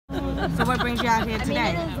So what brings you out here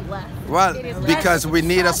today? Well, because we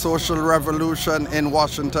need a social revolution in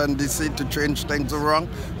Washington, D.C. to change things around,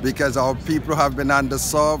 because our people have been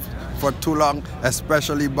underserved for too long,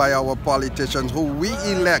 especially by our politicians who we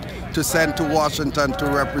elect to send to Washington to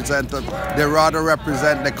represent them. They rather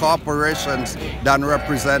represent the corporations than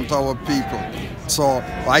represent our people. So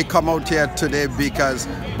I come out here today because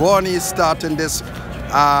Bernie is starting this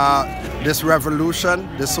revolution,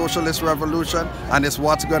 the socialist revolution, and it's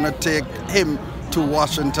what's going to take him to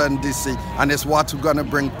Washington, D.C., and it's what's going to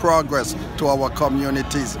bring progress to our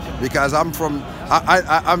communities. Because I'm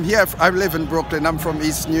here, I live in Brooklyn, I'm from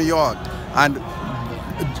East New York, and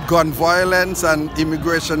gun violence and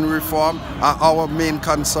immigration reform are our main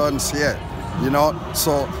concerns here, you know.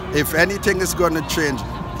 So if anything is going to change,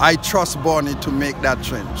 I trust Bernie to make that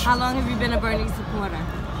change. How long have you been a Bernie supporter?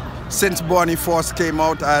 Since Bernie first came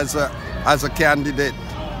out as a candidate.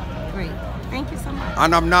 Great. Thank you so much.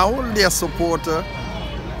 And I'm not only a supporter,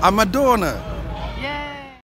 I'm a donor.